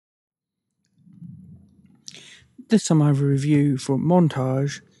This time I have a review for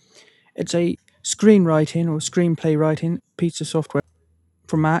Montage. It's a screenwriting or screenplay writing piece of software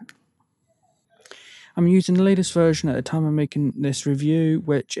for Mac. I'm using the latest version at the time I'm making this review,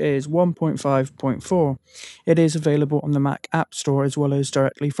 which is 1.5.4. It is available on the Mac App Store as well as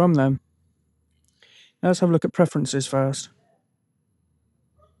directly from them. Now let's have a look at preferences first.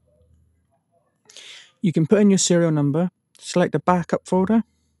 You can put in your serial number, select a backup folder.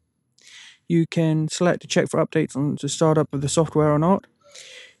 You can select to check for updates on the startup of the software or not.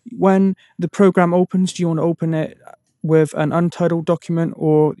 When the program opens, do you want to open it with an untitled document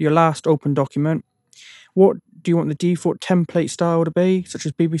or your last open document? What do you want the default template style to be, such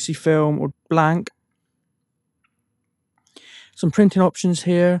as BBC Film or blank? Some printing options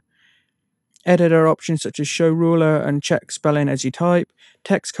here. Editor options such as show ruler and check spelling as you type.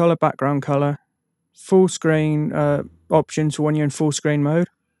 Text color, background color. Full screen options for when you're in full screen mode.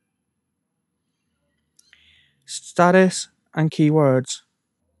 Status and keywords.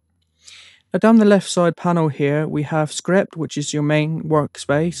 Now down the left side panel here, we have script, which is your main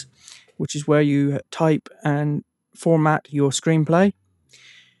workspace, which is where you type and format your screenplay.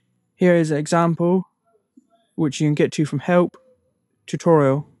 Here is an example, which you can get to from help,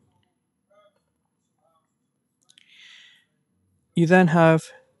 tutorial. You then have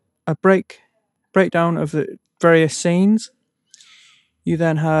a breakdown of the various scenes. You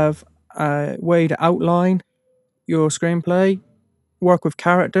then have a way to outline your screenplay, work with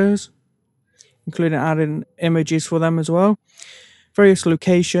characters, including adding images for them as well, various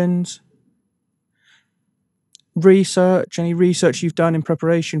locations, any research you've done in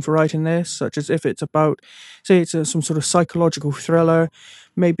preparation for writing this, such as if it's about, say it's some sort of psychological thriller,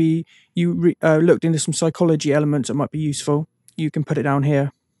 maybe you looked into some psychology elements that might be useful, you can put it down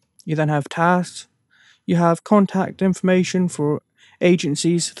here. You then have tasks, you have contact information for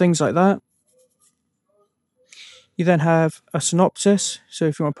agencies, things like that. You then have a synopsis, so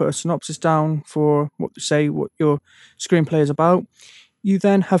if you want to put a synopsis down for what your screenplay is about. You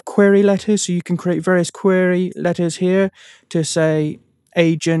then have query letters, so you can create various query letters here to say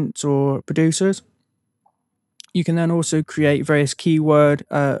agents or producers. You can then also create various keyword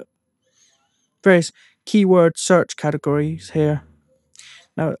search categories here.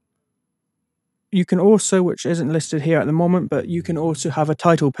 Now, you can also, which isn't listed here at the moment, but you can also have a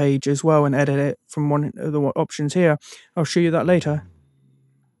title page as well and edit it from one of the options here. I'll show you that later.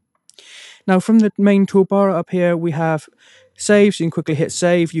 Now from the main toolbar up here, we have save, so you can quickly hit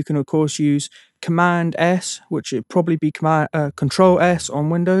save. You can of course use Command S, which would probably be Control S on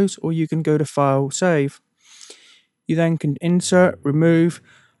Windows, or you can go to File, Save. You then can insert, remove,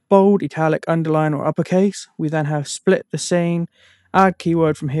 bold, italic, underline, or uppercase. We then have split the scene, add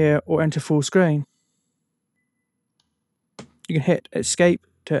keyword from here, or enter full screen. You can hit escape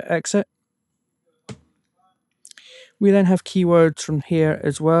to exit. We then have keywords from here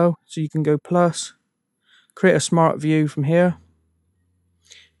as well, so you can go plus, create a smart view from here,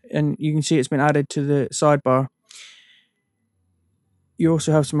 and you can see it's been added to the sidebar. You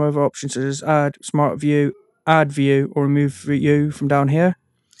also have some other options such as add smart view, add view, or remove view from down here.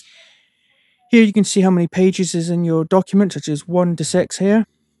 Here you can see how many pages is in your document, such as 1 to 6 here.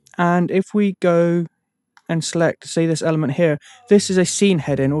 And if we go and select, say, this element here, this is a scene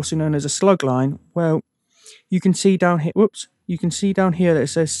heading, also known as a slug line. Well, you can see down here, you can see down here that it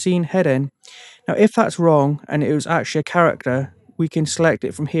says scene heading. Now, if that's wrong and it was actually a character, we can select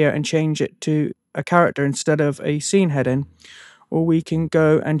it from here and change it to a character instead of a scene heading, or we can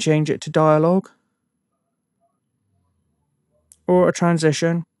go and change it to dialogue or a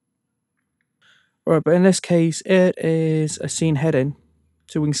transition, but in this case it is a scene heading,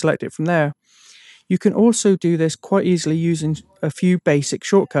 so we can select it from there. You can also do this quite easily using a few basic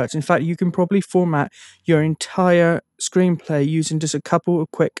shortcuts. In fact, you can probably format your entire screenplay using just a couple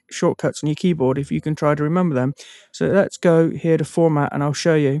of quick shortcuts on your keyboard if you can try to remember them. So let's go here to format and I'll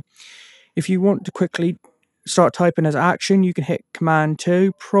show you. If you want to quickly start typing as action, you can hit Command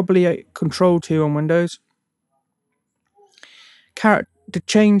 2, probably a Control 2 on Windows. To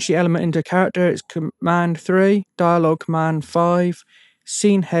change the element into character, it's Command 3, dialogue Command 5,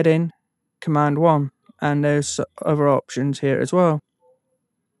 scene heading Command 1, and there's other options here as well.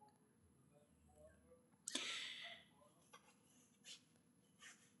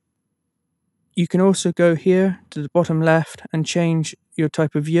 You can also go here to the bottom left and change your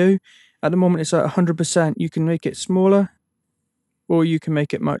type of view. At the moment it's at 100%. You can make it smaller or you can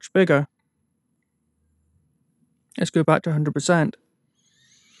make it much bigger. Let's go back to 100%.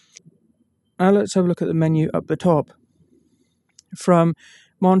 Now let's have a look at the menu up the top. From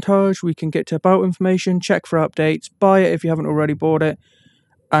Montage, we can get to About information, check for updates, buy it if you haven't already bought it,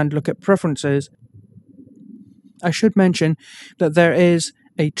 and look at preferences. I should mention that there is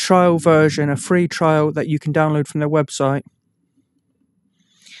a trial version, a free trial that you can download from their website.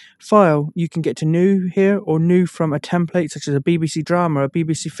 File, you can get to new here or new from a template such as a BBC drama, a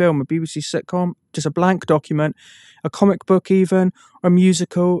BBC film, a BBC sitcom, just a blank document, a comic book even, or a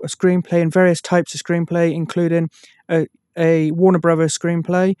musical, a screenplay, and various types of screenplay, including a Warner Brothers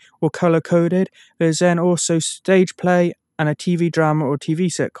screenplay or color coded. There's then also stage play and a TV drama or TV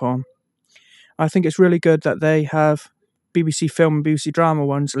sitcom. I think it's really good that they have BBC film and BBC drama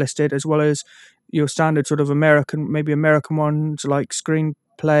ones listed, as well as your standard sort of maybe American ones like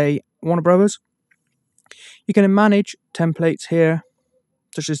Screenplay, Warner Brothers. You can manage templates here,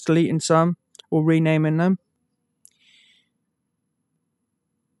 such as deleting some or renaming them.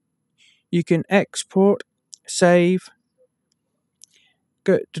 You can export, save,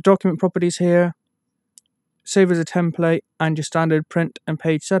 go to document properties here, save as a template, and your standard print and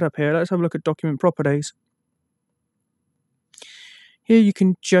page setup here. Let's have a look at document properties. Here you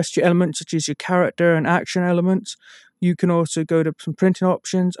can adjust your elements such as your character and action elements. You can also go to some printing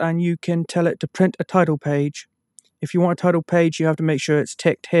options and you can tell it to print a title page. If you want a title page, you have to make sure it's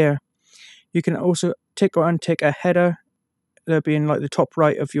ticked here. You can also tick or untick a header. They'll be in like the top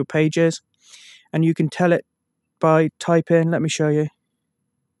right of your pages. And you can tell it by typing. Let me show you.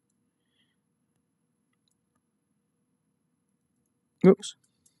 Oops.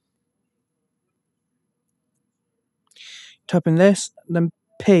 Type in this, then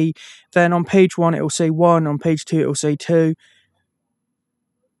P. Then on page 1 it will say 1, on page 2 it will say 2.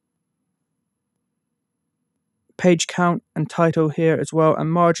 Page count and title here as well,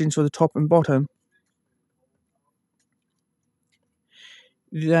 and margins for the top and bottom.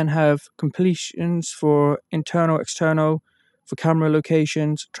 You then have completions for internal, external, for camera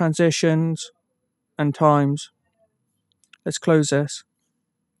locations, transitions, and times. Let's close this.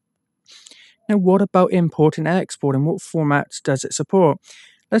 Now, what about importing and exporting? What formats does it support?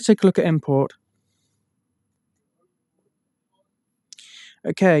 Let's take a look at import.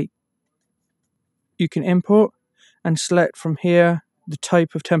 Okay, you can import and select from here the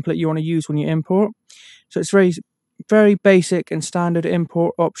type of template you want to use when you import. So it's very basic and standard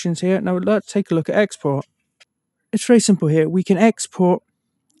import options here. Now let's take a look at export. It's very simple here. We can export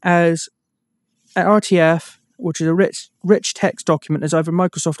as an RTF, which is a rich text document, as either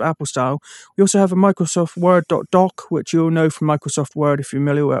Microsoft or Apple style. We also have a Microsoft Word .doc, which you'll know from Microsoft Word if you're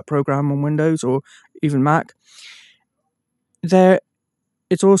familiar with that program on Windows or even Mac.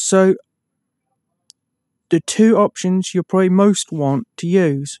 It's also the two options you probably most want to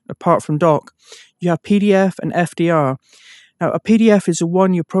use, apart from doc. You have PDF and FDR. Now, a PDF is the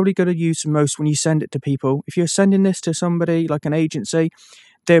one you're probably going to use the most when you send it to people. If you're sending this to somebody like an agency,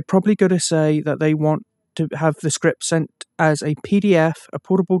 they're probably going to say that they want to have the script sent as a PDF, a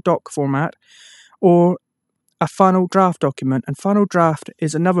portable doc format, or a final draft document. And Final Draft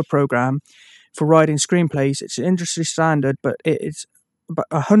is another program for writing screenplays. It's an industry standard, but it is about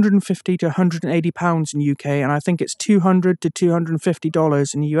 £150 to £180 in UK, and I think it's $200 to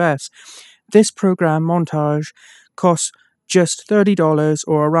 $250 in the US. This program, Montage, costs just $30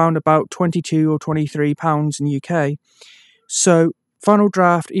 or around about £22 or £23 in the UK. So Final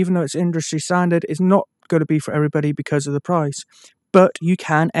Draft, even though it's industry standard, is not going to be for everybody because of the price. But you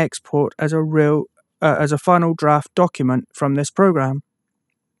can export as a Final Draft document from this program,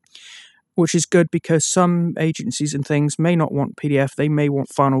 which is good because some agencies and things may not want PDF, they may want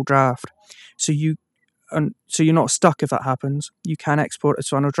Final Draft. So you're not stuck if that happens. You can export as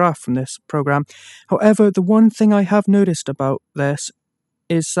Final Draft from this program. However, the one thing I have noticed about this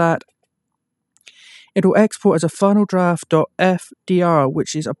is that it'll export as a Final Draft.fdr,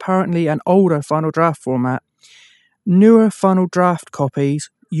 which is apparently an older Final Draft format. Newer Final Draft copies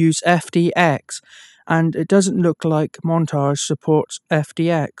use FDX, and it doesn't look like Montage supports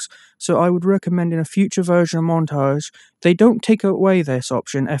FDX. So I would recommend in a future version of Montage, they don't take away this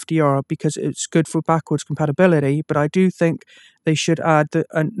option, FDR, because it's good for backwards compatibility, but I do think they should add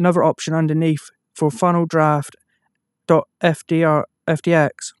another option underneath for Final Draft.fdx.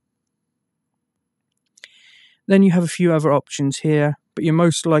 Then you have a few other options here, but you're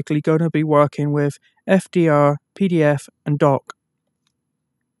most likely going to be working with FDR, PDF, and doc.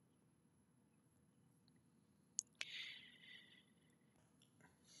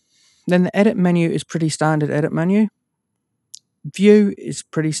 Then the edit menu is pretty standard edit menu. View is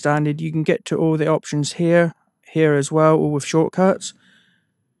pretty standard. You can get to all the options here as well, all with shortcuts.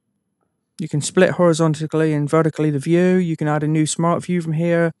 You can split horizontally and vertically the view. You can add a new smart view from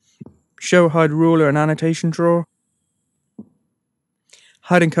here. Show, hide ruler and annotation drawer.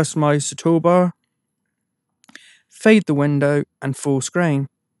 Hide and customize the toolbar. Fade the window and full screen.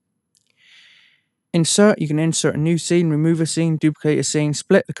 Insert, you can insert a new scene, remove a scene, duplicate a scene,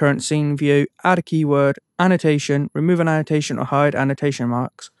 split the current scene view, add a keyword, annotation, remove an annotation or hide annotation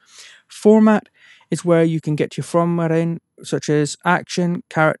marks. Format is where you can get your formatting, such as action,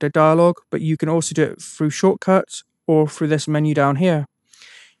 character, dialogue, but you can also do it through shortcuts or through this menu down here.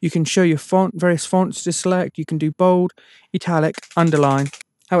 You can show your various fonts to select. You can do bold, italic, underline.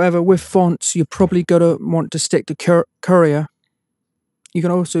 However, with fonts, you're probably going to want to stick to Courier. You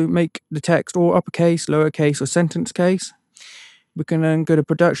can also make the text all uppercase, lowercase, or sentence case. We can then go to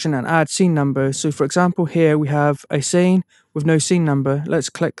production and add scene numbers. So for example, here we have a scene with no scene number. Let's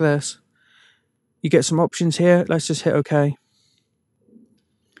click this. You get some options here. Let's just hit OK.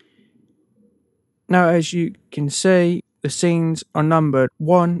 Now, as you can see, the scenes are numbered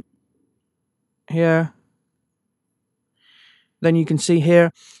 1 here. Then you can see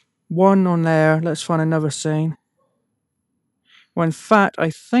here 1 on there. Let's find another scene. Well, in fact, I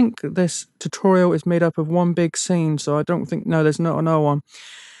think this tutorial is made up of one big scene, so I don't think, no, there's not another one.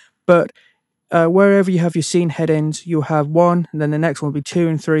 But wherever you have your scene headings, you'll have 1, and then the next one will be 2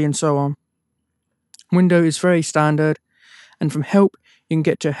 and 3, and so on. Window is very standard, and from help, you can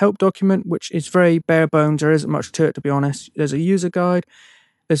get to a help document, which is very bare bones. There isn't much to it, to be honest. There's a user guide,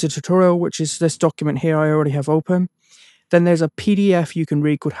 there's a tutorial, which is this document here I already have open. Then there's a PDF you can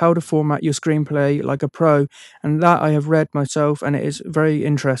read called How to Format Your Screenplay Like a Pro, and that I have read myself, and it is very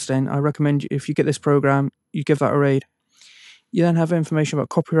interesting. I recommend if you get this program, you give that a read. You then have information about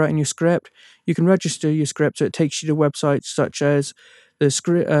copyrighting your script. You can register your script, so it takes you to websites such as the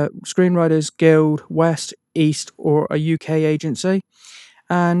Screenwriters Guild, West, East, or a UK agency.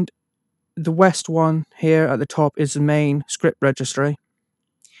 And the West one here at the top is the main script registry.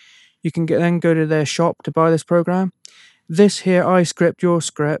 You can then go to their shop to buy this program. This here, iScript Your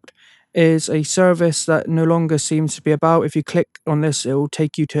Script, is a service that no longer seems to be about. If you click on this, it will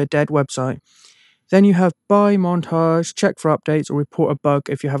take you to a dead website. Then you have Buy Montage, check for updates, or report a bug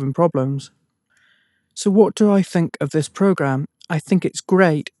if you're having problems. So what do I think of this program? I think it's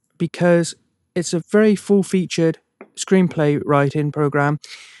great because it's a very full-featured screenplay writing program,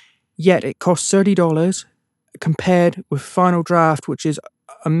 yet it costs $30 compared with Final Draft, which is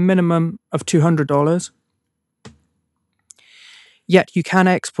a minimum of $200. Yet you can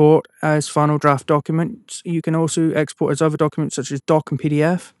export as Final Draft documents. You can also export as other documents such as doc and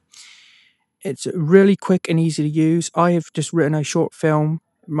PDF. It's really quick and easy to use. I have just written a short film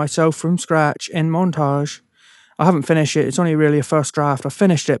myself from scratch in Montage. I haven't finished it. It's only really a first draft. I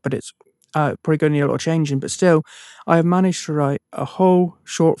finished it, but it's probably going to need a lot of changing. But still, I have managed to write a whole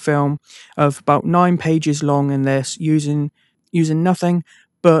short film of about 9 pages long in this using nothing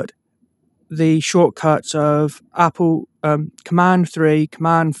but the shortcuts of Apple Command 3,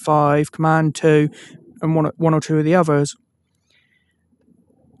 Command 5, Command 2, and one or two of the others.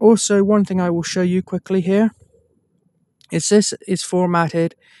 Also, one thing I will show you quickly here is this is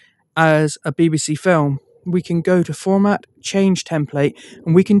formatted as a BBC film. We can go to Format, Change Template,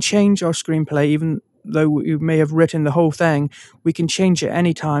 and we can change our screenplay even though we may have written the whole thing. We can change it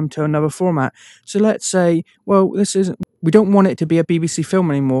anytime to another format. So let's say, well, we don't want it to be a BBC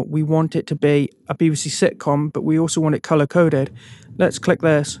film anymore. We want it to be a BBC sitcom, but we also want it color-coded. Let's click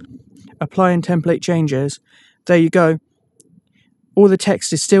this. Apply and template changes. There you go. All the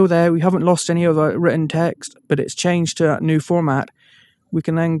text is still there. We haven't lost any of our written text, but it's changed to that new format. We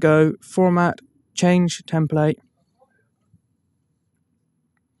can then go Format, Change Template,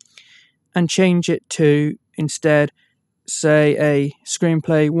 and change it to, instead, say a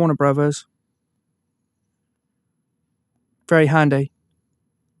screenplay Warner Brothers. Very handy.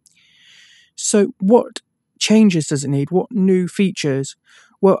 So what changes does it need? What new features?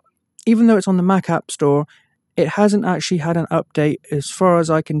 Well, even though it's on the Mac App Store, it hasn't actually had an update as far as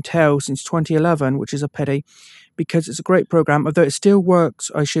I can tell since 2011, which is a pity because it's a great program, although it still works,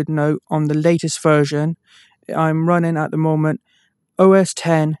 I should note, on the latest version. I'm running at the moment OS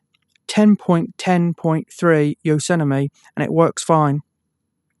 10, 10.10.3 Yosemite, and it works fine.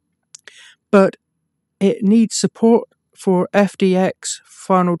 But it needs support for FDX,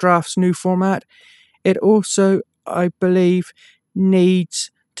 Final Draft's new format. It also, I believe, needs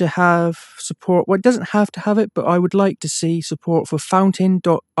to have support. Well, it doesn't have to have it, but I would like to see support for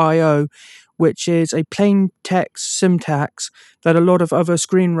Fountain.io, which is a plain text syntax that a lot of other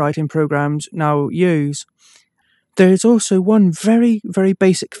screenwriting programs now use. There is also one very, very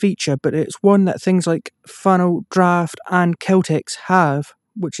basic feature, but it's one that things like Final Draft and Celtics have,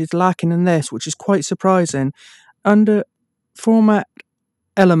 which is lacking in this, which is quite surprising. Under Format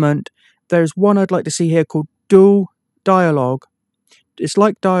Element, there's one I'd like to see here called Dual Dialogue. It's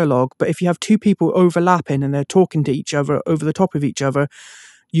like dialogue, but if you have two people overlapping and they're talking to each other over the top of each other,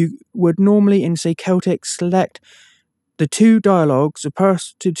 you would normally in, say, Celtic, select the two dialogues,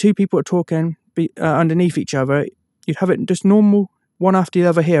 the two people are talking underneath each other. You'd have it just normal, one after the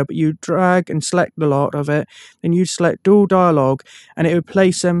other here, but you drag and select the lot of it, then you'd select dual dialogue, and it would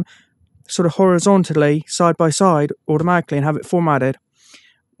place them sort of horizontally, side by side, automatically, and have it formatted.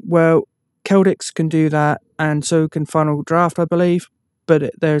 Well, Celtics can do that, and so can Final Draft, I believe,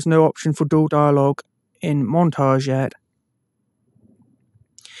 but there's no option for dual dialogue in Montage yet.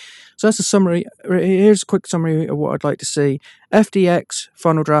 So that's a summary. Here's a quick summary of what I'd like to see. FDX,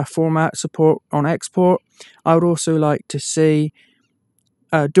 Final Draft format support on export. I would also like to see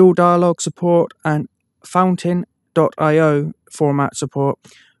dual dialogue support and Fountain.io format support.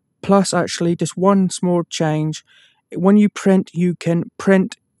 Plus, actually, just one small change. When you print, you can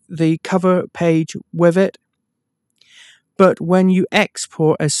print the cover page with it. But when you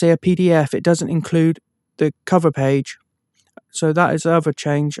export as, say, a PDF, it doesn't include the cover page. So that is the other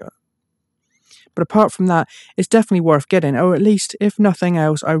change. But apart from that, it's definitely worth getting, or at least, if nothing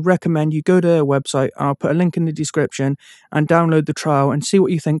else, I recommend you go to their website, and I'll put a link in the description, and download the trial and see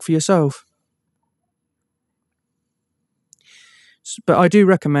what you think for yourself. But I do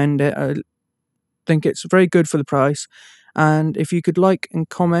recommend it. I think it's very good for the price. And if you could like and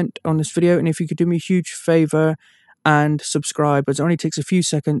comment on this video, and if you could do me a huge favor and subscribe, as it only takes a few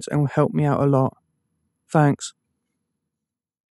seconds and will help me out a lot. Thanks.